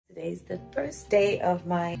Today's the first day of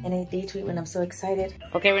my NAD treatment. I'm so excited.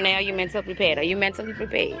 Okay, Renee, are you mentally prepared? Are you mentally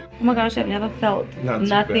prepared? Oh my gosh, I've never felt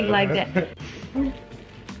nothing like that.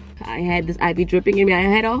 I had this IV dripping in me. I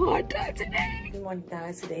had a hard time today. Good morning,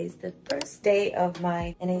 guys. Today's the first day of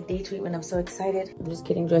my NAD treatment. I'm so excited. I'm just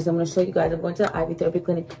getting dressed. I'm going to show you guys. I'm going to the IV therapy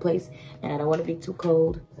clinic place, and I don't want to be too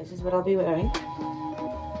cold. This is what I'll be wearing.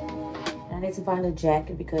 I need to find a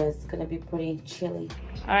jacket because it's going to be pretty chilly.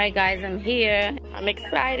 All right, guys, I'm here. I'm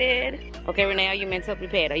excited. Okay, Renee, are you mentally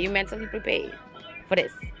prepared? Are you mentally prepared for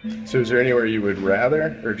this? So is there anywhere you would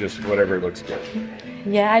rather, or just whatever looks good?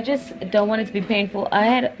 Yeah, I just don't want it to be painful.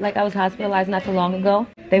 I was hospitalized not too long ago.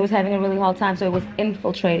 They was having a really hard time, so it was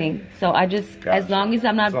infiltrating. So I just, as long as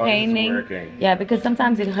I'm not paining, yeah, because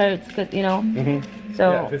sometimes it hurts, because, you know.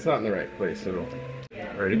 So yeah, if it's not in the right place, it'll.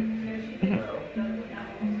 Ready?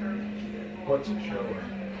 What's it show?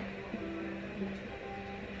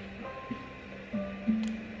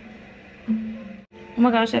 Oh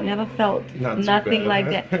my gosh, I've never felt nothing like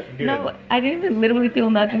that. No, I didn't even literally feel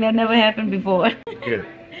nothing. That never happened before. Good.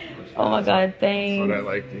 Oh my God, thanks. That's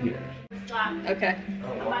what I like to hear. Okay.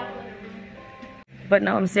 But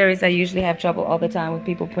no, I'm serious. I usually have trouble all the time with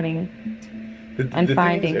people putting and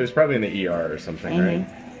finding. It was probably in the ER or something, right?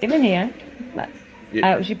 Even here.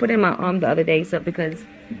 She put it in my arm the other day, so because.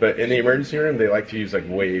 But in the emergency room, they like to use like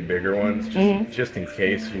way bigger ones, just in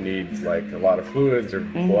case you need like a lot of fluids or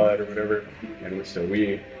blood or whatever. And so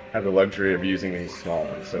we have the luxury of using these small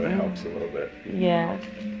ones, so it helps a little bit. Yeah.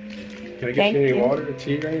 Can I get you any water or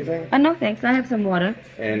tea or anything? No thanks, I have some water.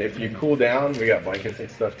 And if you cool down, we got blankets and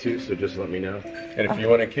stuff too, so just let me know. And if you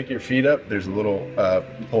want to kick your feet up, there's a little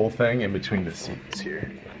pull thing in between the seats here.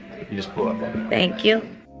 You just pull up on it. Thank you.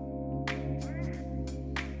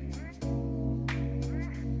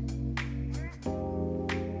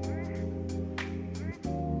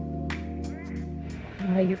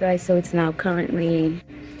 Alright, you guys, so it's now currently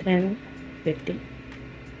 10:50.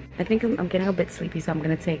 I think I'm getting a bit sleepy, so I'm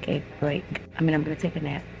gonna take a break. I'm gonna take a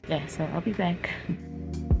nap. Yeah, so I'll be back.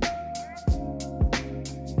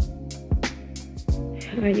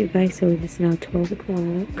 Alright, you guys, so it's now 12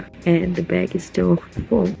 o'clock, and the bag is still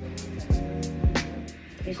full.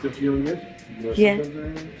 You still feeling good? Yeah.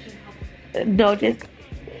 No, just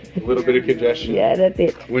a little bit of congestion. Yeah, that's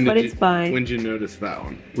it. But it's fine. When did you notice that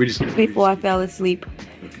one? Before I fell asleep.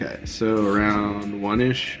 Okay, so around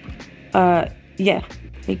 1-ish. Yeah.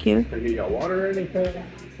 Thank you. Have you got water or anything?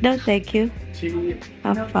 No, thank you. Tea?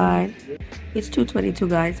 I'm fine. It's 2:22,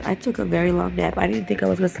 guys. I took a very long nap. I didn't think I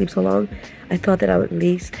was gonna sleep so long. I thought that I would at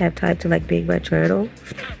least have time to like bang my journal,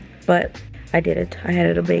 but I didn't. I had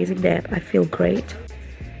an amazing nap. I feel great.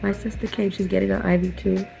 My sister came. She's getting her IV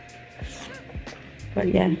too. But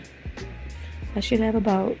yeah, I should have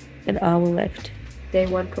about an hour left. Day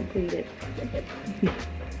 1 completed.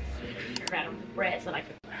 Bread, so I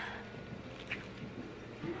can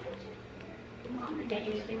get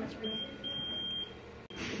you anything that's real.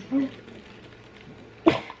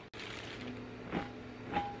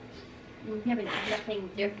 You have nothing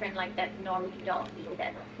different like that. Normally you don't eat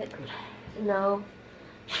that. No.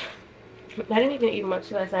 I didn't even eat much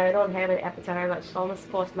last night. I don't have an appetite. I almost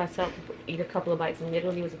forced myself to eat a couple of bites, and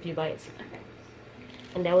literally it was a few bites. Okay.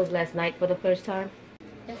 And that was last night for the first time.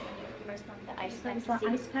 This is the first time the ice pack. So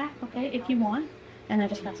ice pack, okay, if you want. And I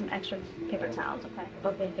just got some extra paper towels, okay?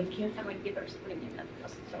 Okay, thank you. I'm going to give her some premium.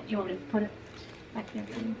 So you want me to put it back there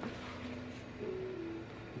for you?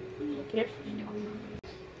 Here.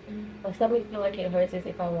 Well, something feel like it hurts is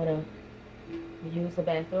if I want to use the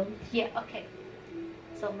bathroom. Yeah, okay.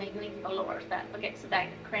 So maybe we can go lower that. Okay, so that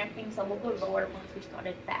cramping, so we'll go lower once we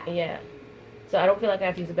started that. Yeah. So I don't feel like I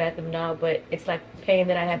have to use the bathroom now, but it's like pain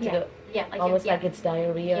that I have to go. Yeah, like almost like it's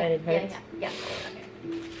diarrhea and it hurts. Yeah.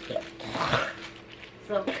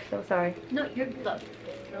 Okay. So sorry. No, you're good. No,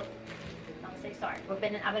 don't say sorry. I've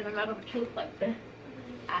been remember for two, but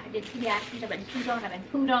I did pediatrics. I've been pooed on. I've been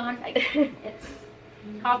pooed on. Like it's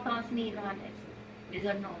cough on, sneeze on. These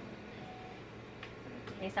are normal.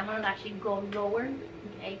 Okay, so I'm gonna actually go lower.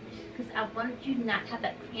 Okay, because I want you not to have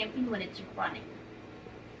that cramping when it's running.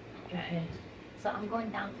 Okay. So I'm going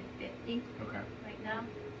down to 50. Okay. Right now.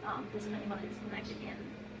 This one you want to disconnect again.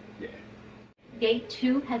 Yeah. Day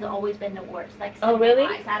 2 has always been the worst. Like really?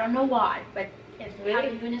 I don't know why, but I've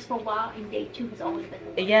been doing this for a while, and day 2 has always been the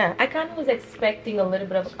worst. Yeah, I kind of was expecting a little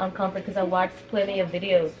bit of uncomfort because I watched plenty of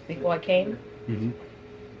videos before I came.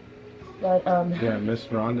 But yeah, Miss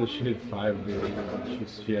Rhonda, she did 5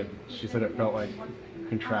 videos. She said it felt like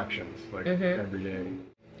contractions like every day.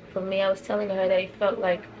 For me, I was telling her that it felt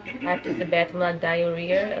like after the bathroom, like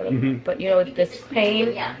diarrhea, but you know, this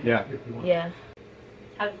pain. Yeah. Yeah. Yeah.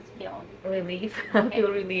 How does it feel? Relief. I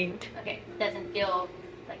feel relieved. Okay. Doesn't feel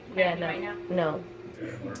like Yeah, crampy right now? no.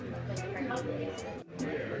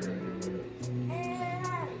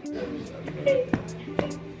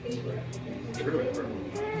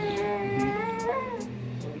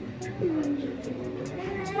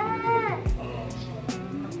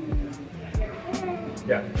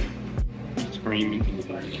 Yeah. Screaming,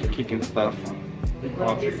 kicking stuff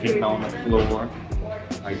off your feet on the floor.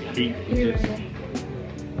 My feet just.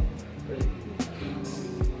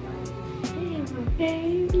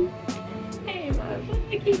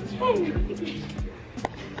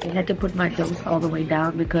 I had to put my dose all the way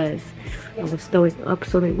down because I was throwing up,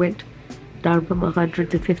 so they went down from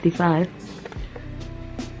 100 to 55.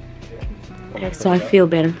 So I feel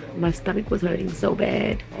better. My stomach was hurting so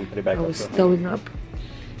bad. I was throwing up.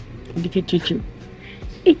 Look at you.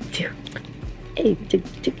 Hey.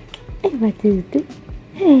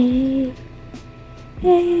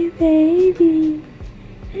 Hey, baby.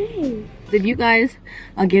 Hey. If you guys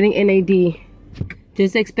are getting NAD,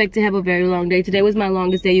 just expect to have a very long day. Today was my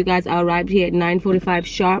longest day, you guys. I arrived here at 9:45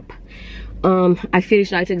 sharp. I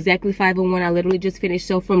finished nights exactly 5:01. I literally just finished.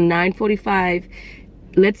 So from 9:45,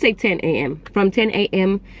 let's say 10 a.m. From 10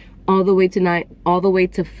 a.m. all the way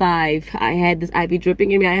to 5, I had this IV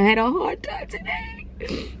dripping in me. I had a hard time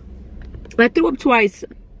today. I threw up twice.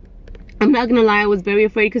 I'm not gonna lie, I was very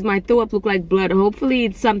afraid because my throw up looked like blood. Hopefully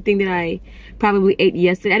it's something that I probably ate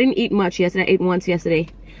yesterday. I didn't eat much yesterday. I ate once yesterday.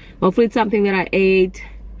 Hopefully it's something that I ate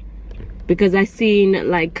because I seen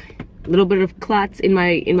like a little bit of clots in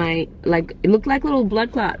my like, it looked like little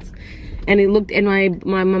blood clots, and it looked, and my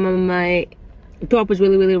throat was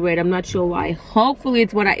really red. I'm not sure why. Hopefully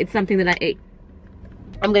it's something that I ate.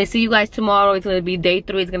 I'm gonna see you guys tomorrow. It's gonna be day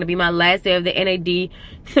 3. It's gonna be my last day of the NAD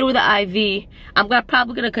through the IV. I'm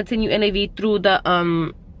probably gonna continue NAD through the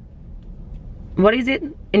what is it?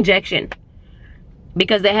 Injection.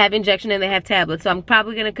 Because they have injection and they have tablets. So I'm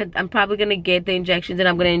probably gonna get the injections, and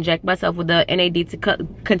I'm gonna inject myself with the NAD to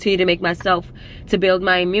continue to make myself, to build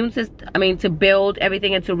my immune system. I mean, to build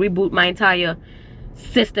everything and to reboot my entire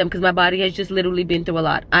system, because my body has just literally been through a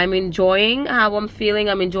lot. I'm enjoying how I'm feeling.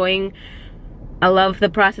 I love the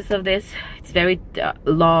process of this. It's very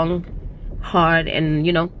long, hard, and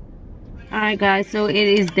you know. Alright guys, so it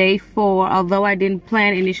is day 4. Although I didn't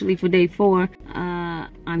plan initially for day 4,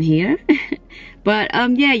 I'm here. But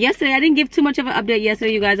yeah, yesterday I didn't give too much of an update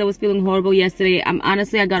yesterday, you guys. I was feeling horrible yesterday.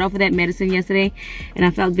 Honestly, I got off of that medicine yesterday and I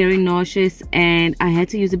felt very nauseous, and I had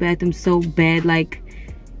to use the bathroom so bad. Like,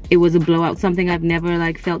 it was a blowout, something I've never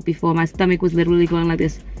like felt before. My stomach was literally going like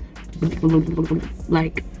this.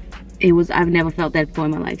 Like, I've never felt that before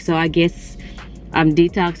in my life. So I guess I'm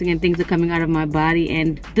detoxing and things are coming out of my body.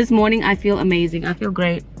 And this morning I feel amazing. I feel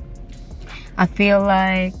great. I feel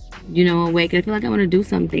like, you know, awake. I feel like I want to do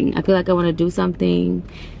something. I feel like I want to do something,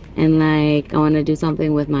 and like I want to do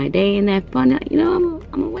something with my day and have fun. You know,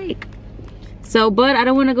 I'm awake. So, but I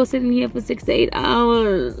don't want to go sit in here for 6 to 8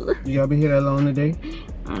 hours. You gotta be here that long today?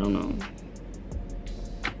 I don't know.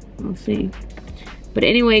 We'll see. But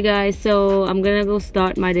anyway, guys, so I'm gonna go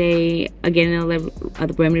start my day again at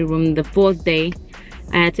the Remedy Room. The 4th day,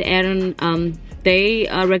 I had to add on. They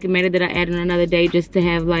recommended that I add on another day just to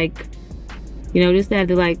have, like, you know, just to have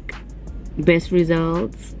the like best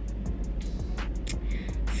results.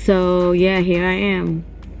 So yeah, here I am.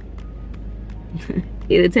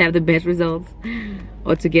 Either to have the best results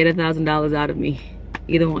or to get $1,000 out of me.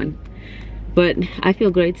 Either one. But I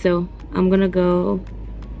feel great, so I'm gonna go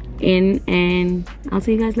in and I'll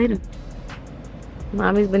see you guys later.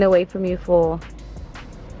 Mommy's been away from you for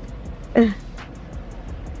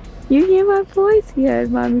you hear my voice? You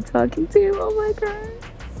heard Mommy talking to you. Oh my god.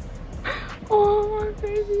 Oh, my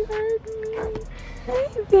baby hurt me. Hey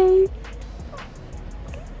baby.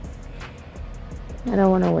 I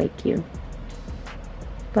don't want to wake you.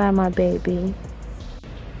 Bye my baby.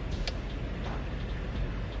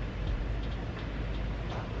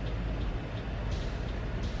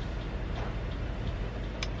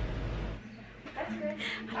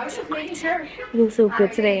 I feel so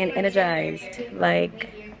good today and energized. Like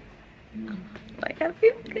I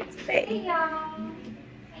feel good today.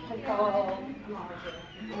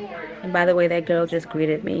 And by the way, that girl just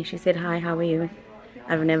greeted me. She said, "Hi, how are you?"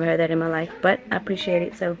 I've never heard that in my life, but I appreciate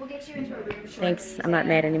it, so thanks. I'm not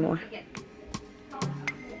mad anymore.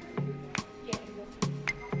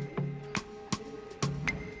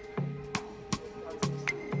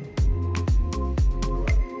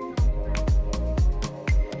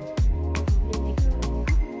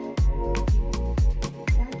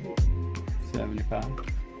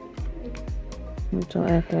 Until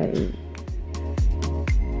after I eat.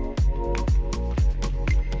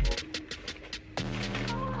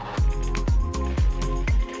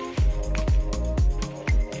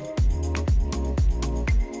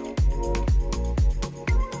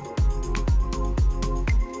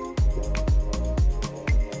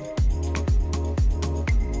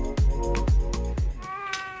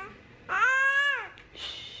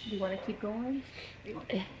 want to keep going?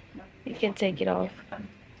 You can take it off.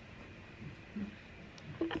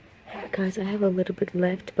 Guys, I have a little bit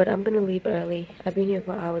left, but I'm gonna leave early. I've been here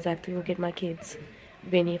for hours. I have to go get my kids.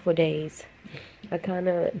 Been here for days.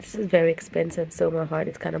 This is very expensive, so my heart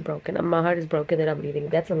is kind of broken. My heart is broken that I'm leaving.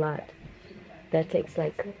 That's a lot. That takes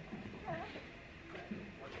like...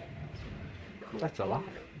 That's a lot.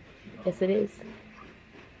 Yes, it is.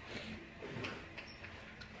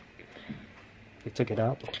 You took it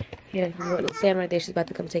out? Yeah, stand right there. She's about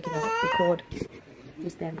to come take it out. Record.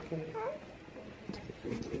 Just stand there.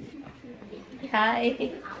 Hi.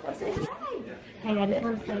 Hey, I just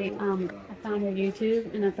want to say, I found your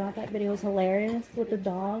YouTube and I thought that video was hilarious with the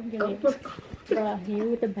dog and you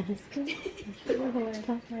with the basket. It was hilarious.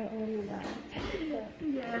 That's right. Oh my God.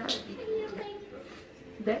 Yeah.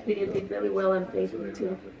 That video did really well on Facebook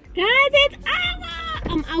too. Guys, it's Anna!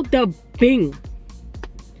 I'm out the Bing.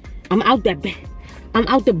 I'm out the Bing. I'm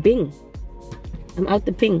out the Bing. I'm out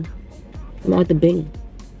the ping. I'm out the Bing.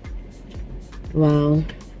 Wow.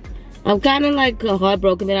 I'm kind of like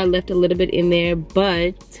heartbroken that I left a little bit in there,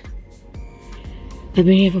 but I've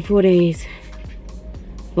been here for 4 days,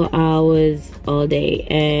 4 hours, all day,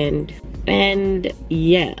 and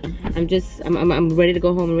yeah, I'm ready to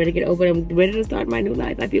go home. I'm ready to get over it. I'm ready to start my new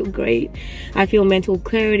life. I feel great. I feel mental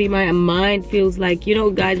clarity. My mind feels like, you know,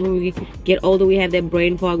 guys, when we get older, we have that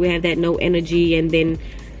brain fog, we have that no energy, and then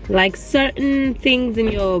like certain things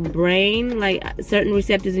in your brain, like certain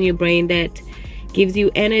receptors in your brain that gives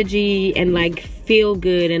you energy and like feel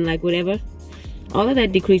good and like whatever, all of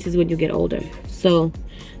that decreases when you get older. So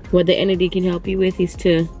what the NAD can help you with is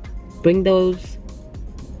to bring those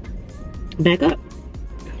back up.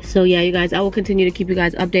 So yeah, you guys, I will continue to keep you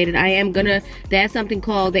guys updated. There's something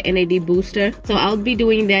called the NAD booster, so I'll be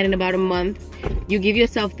doing that in about a month. You give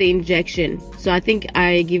yourself the injection, so I think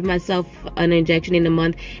I give myself an injection in a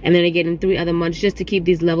month, and then I get in 3 other months, just to keep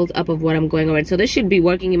these levels up of what I'm going on. So this should be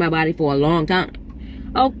working in my body for a long time.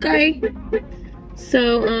 Okay,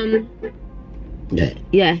 so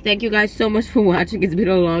yeah, thank you guys so much for watching. It's been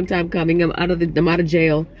a long time coming. I'm out of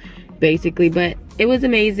jail basically, but it was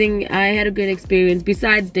amazing. I had a good experience,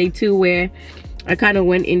 besides day 2 where I kind of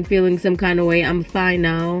went in feeling some kind of way. I'm fine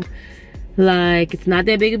now, like it's not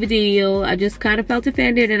that big of a deal. I just kind of felt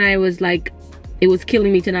offended, and I was like, it was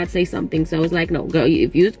killing me to not say something. So I was like, no girl,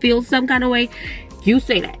 if you feel some kind of way, you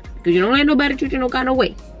say that, because you don't let nobody treat you no kind of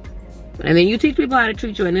way, and then you teach people how to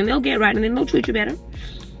treat you, and then they'll get right, and then they'll treat you better.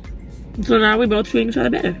 So now we both treating each other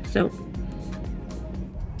better. So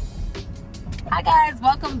hi guys,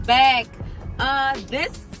 welcome back.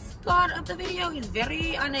 This part of the video is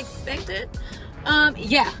very unexpected.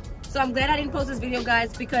 Yeah, so I'm glad I didn't post this video,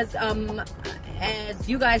 guys, because as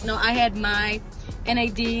you guys know, I had my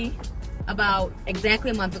NAD about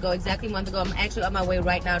exactly a month ago. I'm actually on my way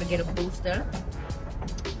right now to get a booster,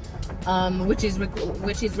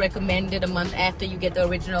 which is recommended a month after you get the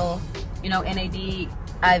original, you know, NAD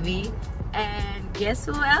IV. And guess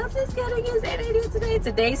who else is getting his NAD today?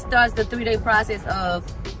 Today starts the 3-day process of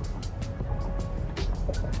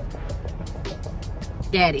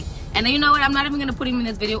Daddy. And then, you know what, I'm not even gonna put him in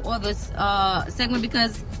this video or this segment,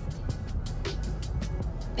 because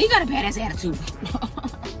he got a badass attitude.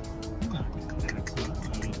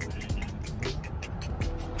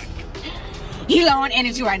 He's low on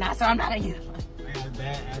energy right now, so I'm not gonna use him. I got a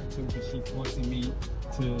bad attitude because she's forcing me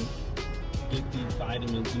to get these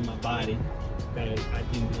vitamins in my body that I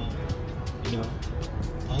didn't want. You know,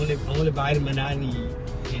 only vitamin I need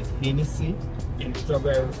is Hennessy and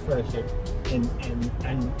strawberry refresher, and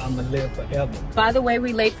I'm gonna live forever. By the way,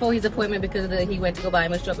 we late for his appointment because he went to go buy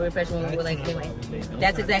him a strawberry refresher when we were like, anyway.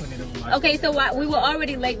 That's exactly. Okay, so we were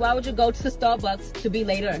already late. Why would you go to Starbucks to be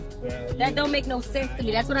later? Well, that don't make no sense to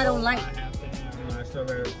me. That's what I don't like. I have to have my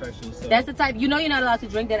strawberry refresher. So. That's the type. You know you're not allowed to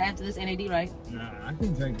drink that after this NAD, right? Nah, I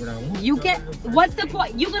can drink what I want. You get. What's the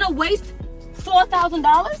point? You're gonna waste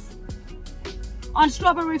 $4,000 on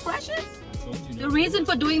strawberry refreshers? The reason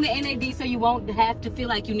for doing the NAD so you won't have to feel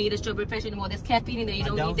like you need a strawberry refresher anymore. There's caffeine in there. You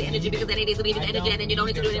don't need the energy, because the NAD is going to give you the energy, and then you don't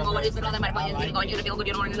need to do it anymore. What is it? All that money, you're going to feel good.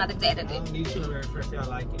 You don't need nothing to add. I don't need strawberry refresher. I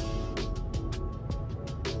like it.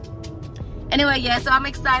 Anyway, yeah, so I'm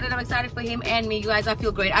excited. I'm excited for him and me. You guys, I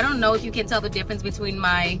feel great. I don't know if you can tell the difference between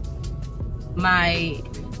my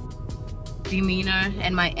demeanor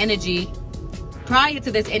and my energy prior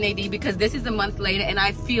to this NAD, because this is a month later and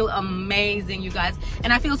I feel amazing, you guys.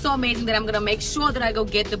 And I feel so amazing that I'm gonna make sure that I go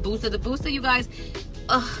get the booster. The booster, you guys,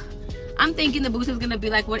 I'm thinking the booster is gonna be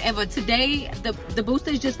like whatever. Today, the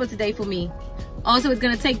booster is just for today for me. Also, it's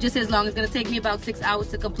gonna take just as long. It's gonna take me about 6 hours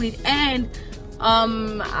to complete. And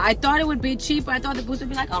I thought it would be cheaper. I thought the booster would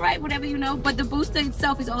be like, all right, whatever, you know. But the booster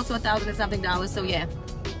itself is also $1,000 and something. So yeah,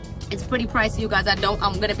 it's pretty pricey, you guys. I'm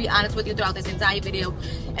gonna be honest with you throughout this entire video,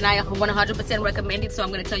 and I 100% recommend it. So I'm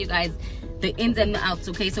gonna tell you guys the ins and the outs.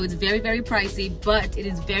 Okay, so it's very, very pricey, but it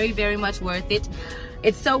is very, very much worth it.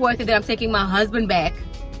 It's so worth it that I'm taking my husband back,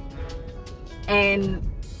 and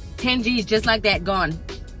 10 G's just like that gone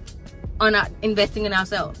on investing in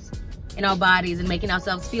ourselves, in our bodies, and making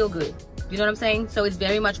ourselves feel good. You know what I'm saying? So it's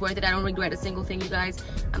very much worth it. I don't regret a single thing, you guys.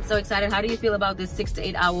 I'm so excited. How do you feel about this 6 to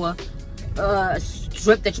 8 hour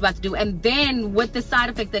strip that you're about to do, and then with the side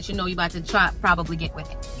effects that you know you're about to probably get with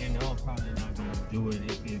it? You know, I'm probably not gonna do it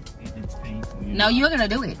if it's painful. No, you're gonna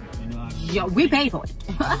do it. You know, we pay for it.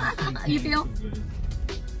 You feel?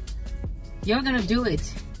 You're gonna do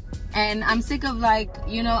it. And I'm sick of, like,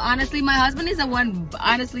 you know, honestly, my husband is the one,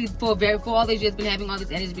 honestly, for all these years, been having all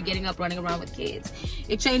this energy, been getting up, running around with kids.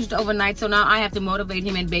 It changed overnight, so now I have to motivate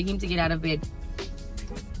him and beg him to get out of bed.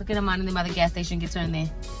 Look at him on the other gas station, get turned there.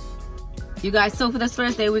 You guys, so for this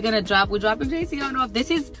first day, we're dropping JCN off. This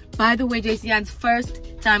is, by the way, JCN's first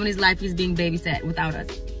time in his life he's being babysat without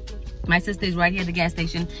us. My sister is right here at the gas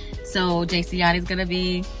station, so JCN is gonna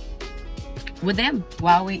be with them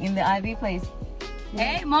while we're in the IV place.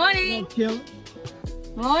 Hey, morning.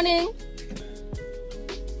 Morning.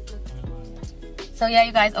 So yeah,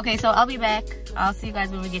 you guys. Okay, so I'll be back. I'll see you guys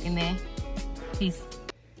when we get in there. Peace.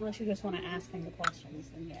 Unless you just want to ask him the questions,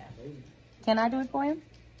 then yeah. Can I do it for him?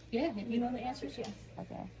 Yeah, if you know the answers, yes.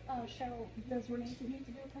 Okay. Cheryl, does Renee need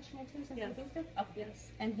to do a questionnaire too since the booster? Oh,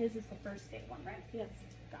 yes. And his is the first day one, right? Yes.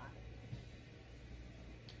 Got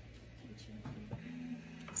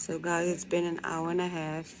it. So guys, it's been an hour and a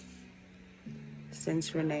half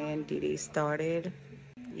since Renee and Didi started.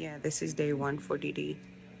 Yeah, this is day 1 for Didi,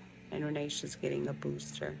 and Renee's just getting a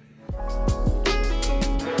booster.